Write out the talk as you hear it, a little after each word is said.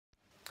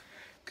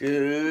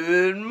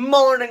Good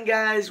morning,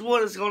 guys.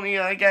 What is going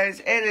on, guys?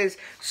 It is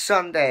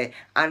Sunday,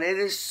 and it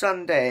is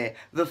Sunday,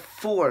 the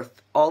 4th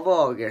of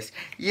August.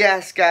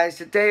 Yes, guys,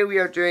 today we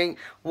are doing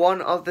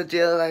one of the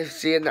daily life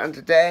scene, and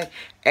today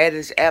it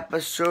is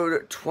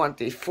episode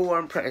 24,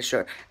 I'm pretty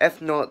sure. If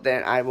not,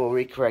 then I will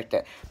recorrect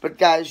it. But,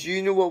 guys,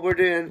 you know what we're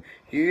doing.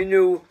 You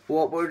know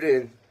what we're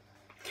doing.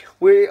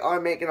 We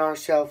are making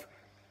ourselves...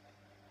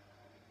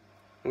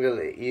 I'm gonna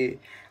let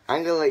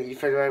you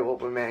figure out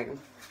what we're making.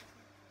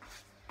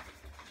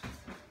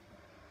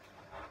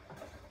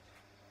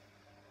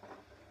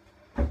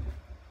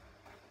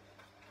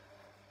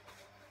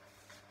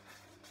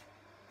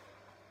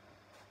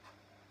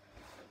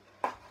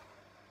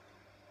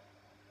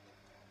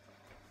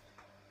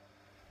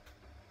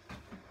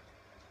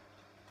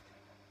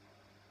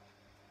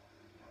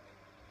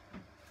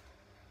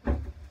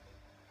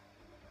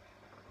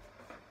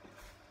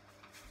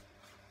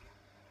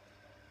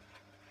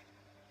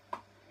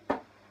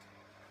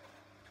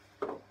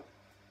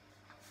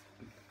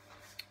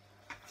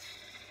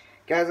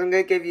 Guys, I'm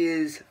going to give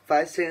you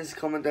 5 seconds to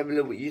comment down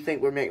below what you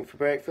think we're making for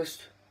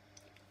breakfast.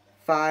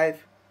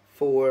 5,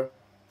 4,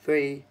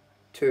 3,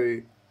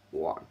 2,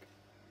 1.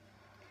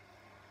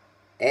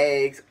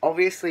 Eggs.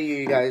 Obviously,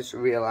 you guys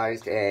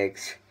realised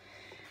eggs.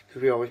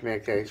 Because we always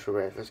make eggs for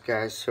breakfast,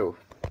 guys. So,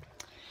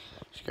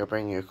 just going to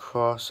bring you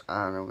across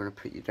and I'm going to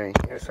put you down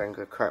here. So, I'm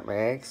going to crack my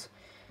eggs.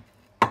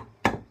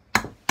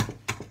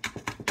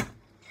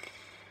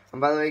 And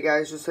by the way,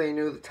 guys, just so you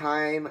know the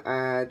time,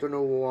 I don't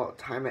know what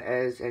time it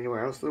is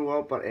anywhere else in the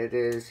world, but it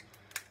is,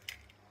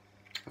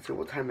 let's see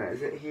what time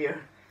is it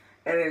here.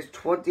 It is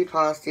 20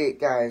 past 8,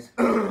 guys.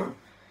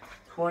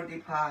 20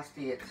 past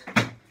 8.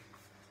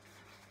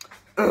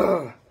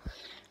 And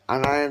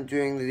I am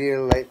doing the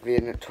daily life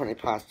video at 20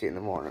 past 8 in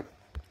the morning.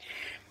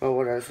 Well,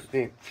 what else is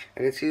new?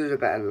 I can see there's a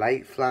bit of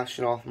light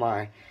flashing off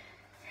my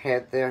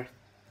head there.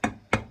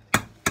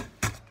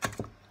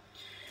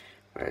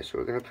 Right, so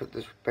we're going to put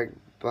this big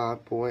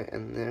bad boy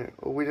in there.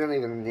 Oh, we don't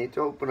even need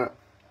to open it.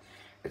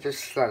 It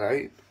just slid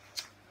out.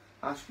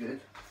 That's good.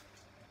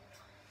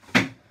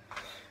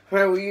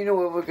 Right, well, you know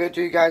what we're going to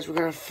do, guys. We're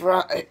going to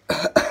fry...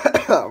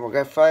 we're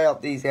going to fry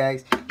up these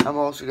eggs. I'm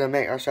also going to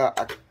make ourselves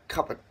a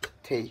cup of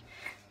tea.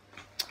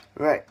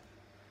 Right.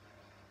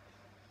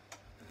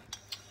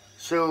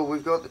 So,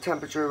 we've got the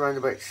temperature around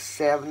about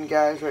 7,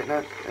 guys, right now.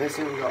 And let's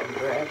see what we've got in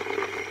bread.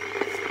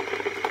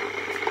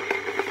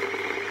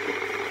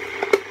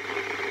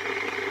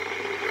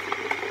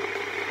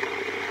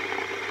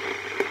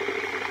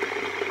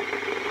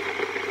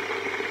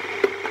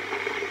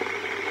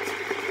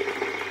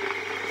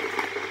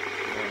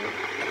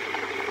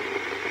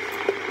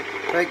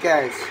 Right,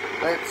 guys,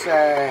 let's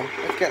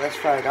get this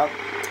fried up.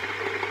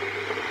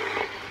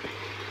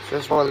 So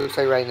this is what it looks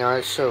like right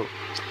now. So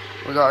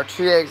we got our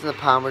 2 eggs in the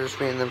pan. We're just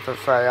waiting them for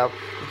fry up.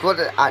 We've got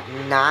it at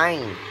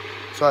 9.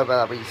 Sorry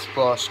about that wee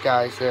splash,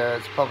 guys. There,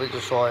 it's probably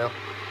just oil.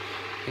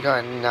 We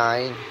got it at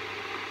 9.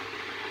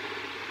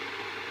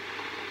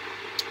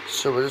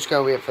 So we're just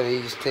gonna wait for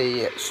these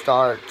to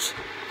start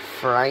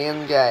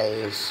frying,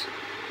 guys.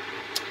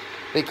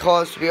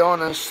 Because to be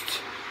honest,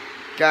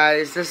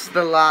 guys, this is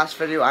the last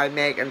video I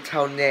make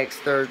until next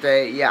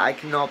Thursday. Yeah, I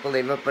cannot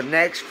believe it. But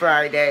next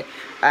Friday,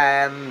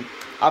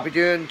 I'll be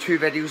doing 2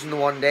 videos in the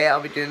one day.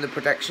 I'll be doing the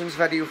predictions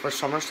video for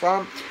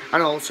SummerSlam,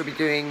 and I'll also be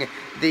doing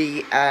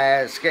the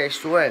scary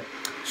story.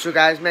 So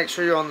guys, make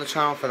sure you're on the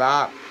channel for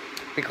that,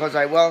 because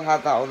I will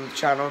have that on the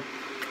channel.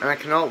 And I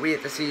cannot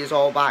wait to see you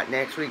all back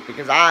next week,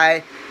 because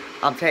I'm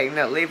taking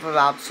a leave of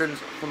absence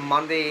from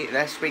Monday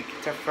this week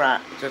to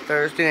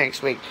Thursday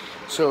next week.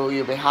 So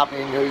you'll be happy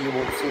to know you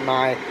won't see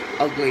my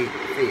ugly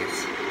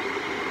face.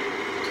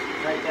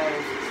 Right,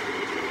 guys,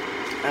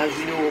 as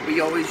you know, we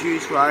always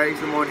use for our eggs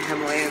in the morning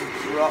Himalayan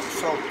rock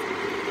salt.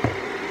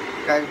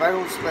 Guys, if I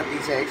don't split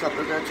these eggs up,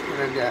 they're going to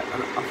turn into a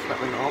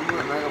flipping omelette,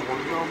 and I don't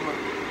want an omelette.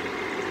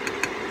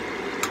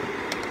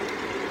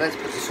 Let's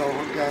put the salt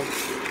on, guys.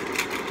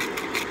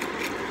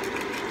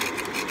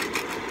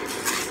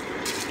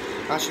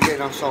 That should be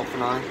enough salt for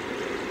now.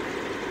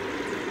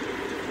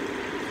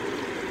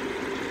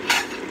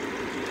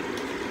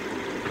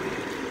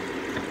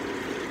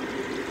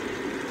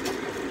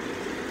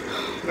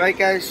 Right,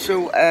 guys,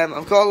 so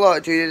I've got a lot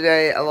to do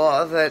today. A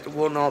lot of it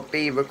will not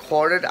be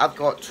recorded. I've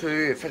got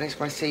to finish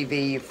my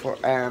CV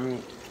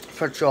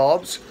for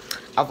jobs.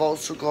 I've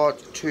also got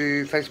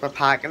to finish my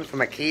packing for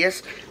my case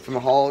for my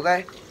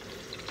holiday.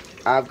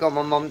 I've got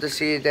my mum to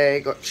see today,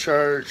 got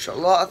church. A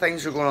lot of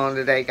things are going on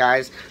today,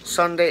 guys.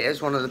 Sunday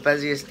is one of the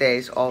busiest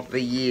days of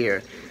the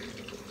year.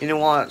 You know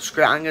what?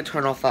 Screw it, I'm going to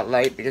turn off that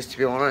light, because to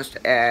be honest,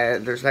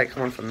 there's light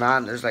coming from that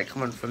and there's light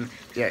coming from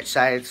the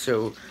outside.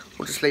 So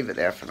we'll just leave it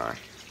there for now.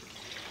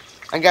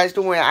 And guys,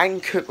 don't worry, I can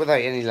cook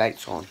without any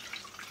lights on.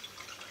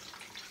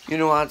 You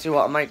know, actually,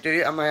 what I might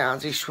do, I might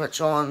actually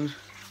switch on.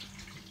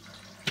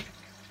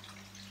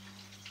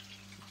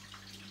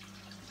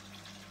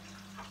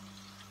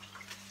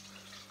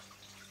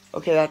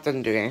 Okay, that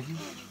didn't do anything.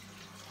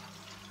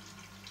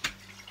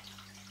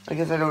 I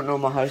guess I don't know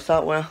my house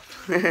that well.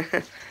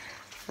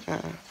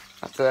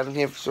 After living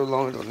here for so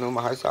long, I don't know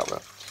my house that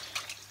well.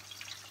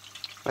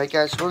 Right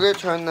guys, so we're going to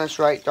turn this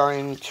right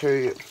down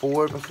to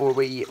 4 before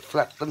we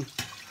flip them.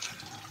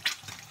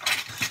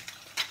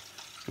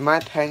 In my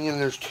opinion,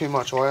 there's too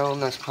much oil in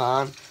this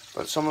pan,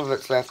 but some of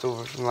it's left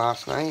over from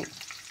last night.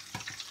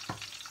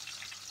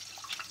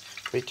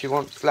 3, 2,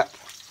 1, flip.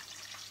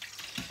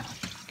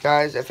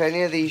 Guys, if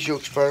any of these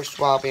yolks burst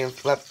while being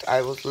flipped,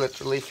 I will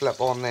literally flip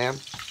on them.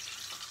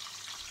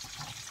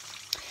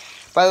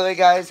 By the way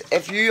guys,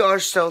 if you are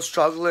still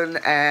struggling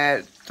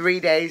 3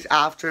 days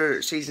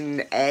after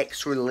Season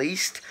X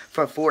released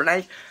for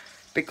Fortnite,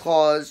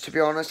 because to be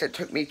honest it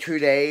took me 2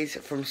 days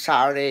from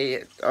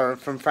Friday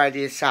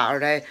to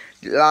Saturday.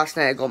 Last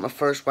night I got my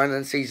first win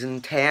in Season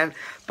 10.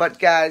 But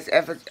guys,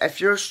 if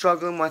you're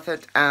struggling with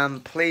it,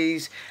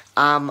 please,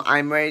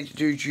 I'm ready to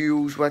do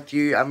duos with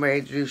you. I'm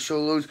ready to do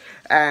solos.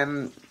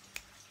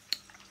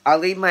 I'll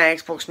leave my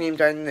Xbox name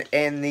down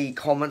in the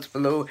comments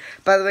below.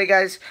 By the way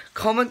guys,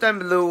 comment down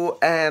below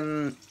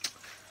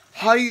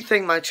how you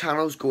think my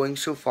channel's going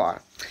so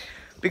far.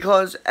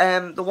 Because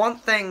the one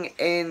thing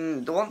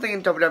in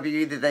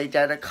WWE that they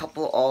did a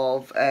couple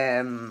of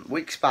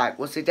weeks back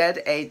was they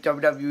did a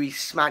WWE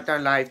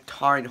SmackDown Live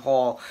Town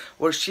Hall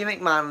where Shane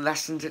McMahon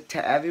listened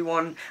to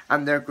everyone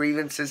and their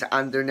grievances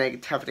and their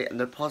negativity and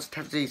their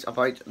positivities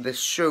about this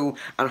show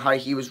and how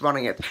he was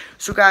running it.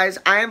 So guys,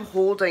 I am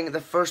holding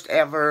the first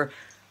ever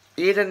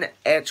Aiden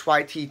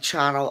HYT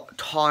channel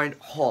Town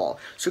Hall.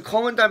 So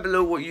comment down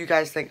below what you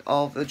guys think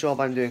of the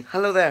job I'm doing.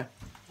 Hello there.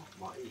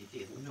 What are you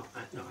doing?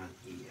 No, I'm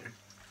here.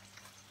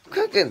 I'm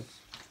cooking.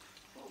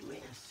 Oh, mess.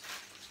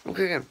 I'm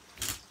cooking.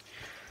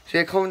 So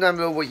yeah, comment down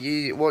below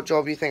what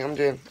job you think I'm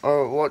doing,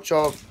 or what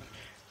job,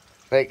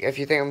 like if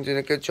you think I'm doing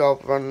a good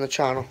job running the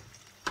channel.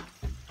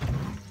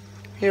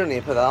 You don't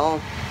need to put that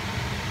on.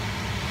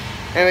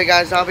 Anyway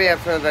guys, that'll be it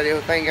for the video.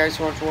 Thank you guys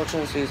so much for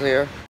watching. See you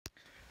later.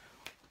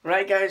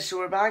 Right guys, so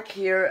we're back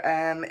here.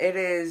 It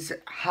is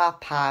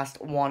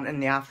 1:30 in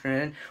the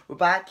afternoon. We're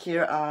back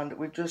here and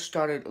we've just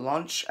started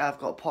lunch. I've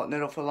got a pot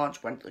noodle for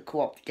lunch, went to the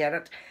co-op to get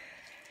it.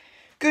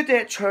 Good day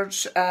at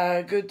church,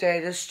 good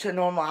day, just a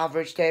normal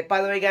average day.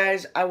 By the way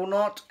guys, I will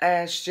not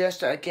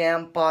suggest it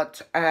again,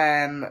 but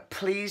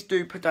please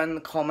do put down in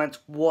the comments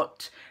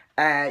what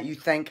you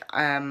think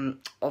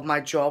of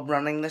my job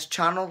running this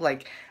channel.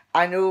 Like,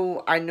 I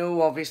know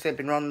obviously I've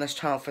been running this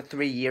channel for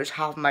 3 years.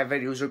 Half of my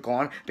videos are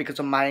gone because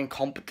of my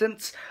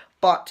incompetence.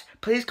 But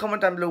please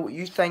comment down below what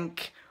you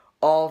think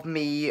of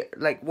me.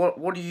 Like,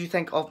 what do you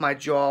think of my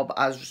job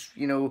as,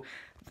 you know,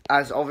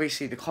 as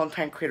obviously the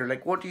content creator?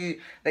 Like, what do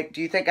you, like,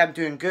 do you think I'm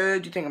doing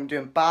good? Do you think I'm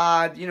doing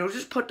bad? You know,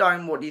 just put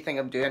down what do you think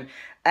I'm doing.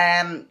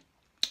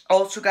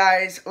 Also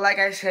guys, like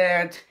I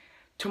said,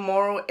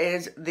 tomorrow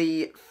is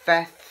the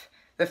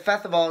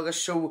 5th of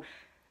August, so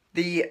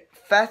the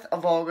 5th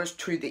of August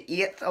to the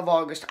 8th of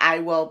August, I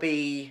will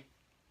be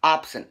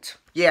absent.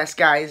 Yes,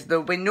 guys, there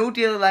will be no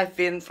daily life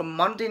video from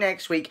Monday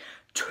next week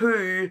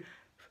to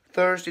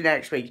Thursday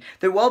next week.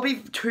 There will be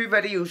 2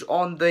 videos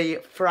on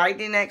the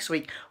Friday next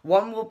week.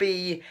 One will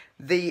be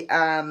the,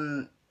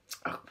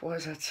 what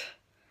is it?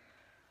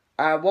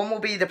 One will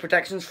be the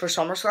predictions for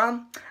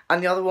SummerSlam,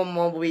 and the other one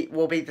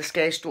will be the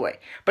Sky Story.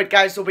 But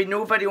guys, there'll be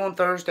no video on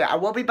Thursday. I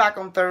will be back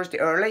on Thursday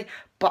early,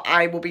 but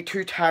I will be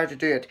too tired to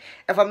do it.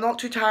 If I'm not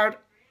too tired,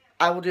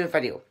 I will do a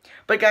video.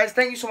 But guys,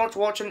 thank you so much for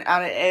watching,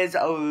 and it is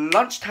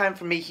lunchtime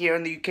for me here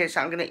in the UK, so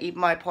I'm going to eat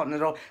my pot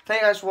noodle.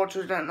 Thank you guys for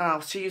watching, and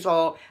I'll see you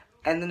all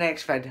in the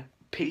next vid.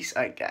 Peace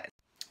out, guys.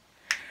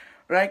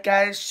 Right,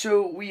 guys,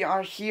 so we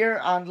are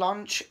here, and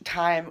lunch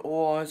time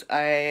was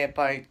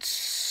about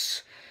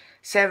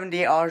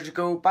 70 hours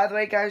ago. By the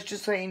way, guys,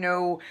 just so you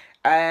know,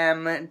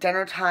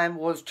 dinner time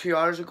was 2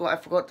 hours ago. I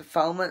forgot to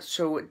film it,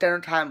 so dinner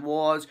time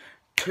was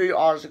 2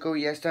 hours ago.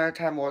 Yes, dinner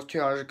time was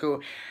 2 hours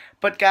ago.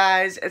 But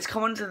guys, it's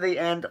coming to the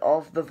end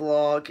of the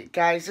vlog.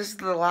 Guys, this is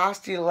the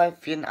last daily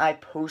life video I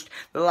post.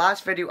 The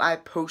last video I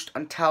post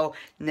until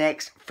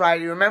next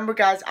Friday. Remember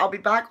guys, I'll be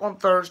back on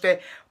Thursday,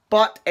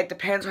 but it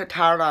depends how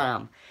tired I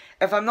am.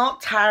 If I'm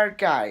not tired,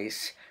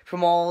 guys,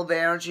 from all the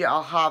energy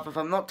I'll have, if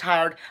I'm not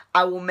tired,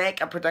 I will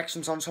make a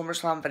predictions on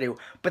SummerSlam video.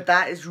 But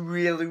that is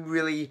really,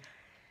 really,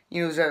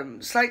 you know, there's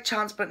a slight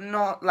chance, but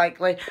not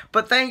likely.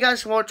 But thank you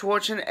guys so much for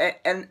watching,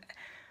 and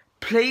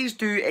please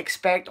do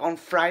expect on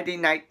Friday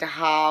night to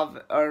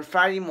have, or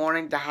Friday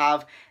morning to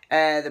have,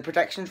 the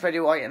predictions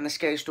video out and the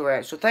Sky Story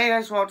out. So thank you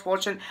guys so much for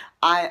watching.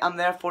 I am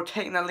therefore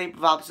taking a leave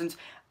of absence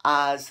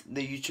as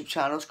the YouTube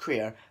channel's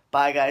creator.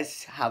 Bye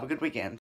guys, have a good weekend.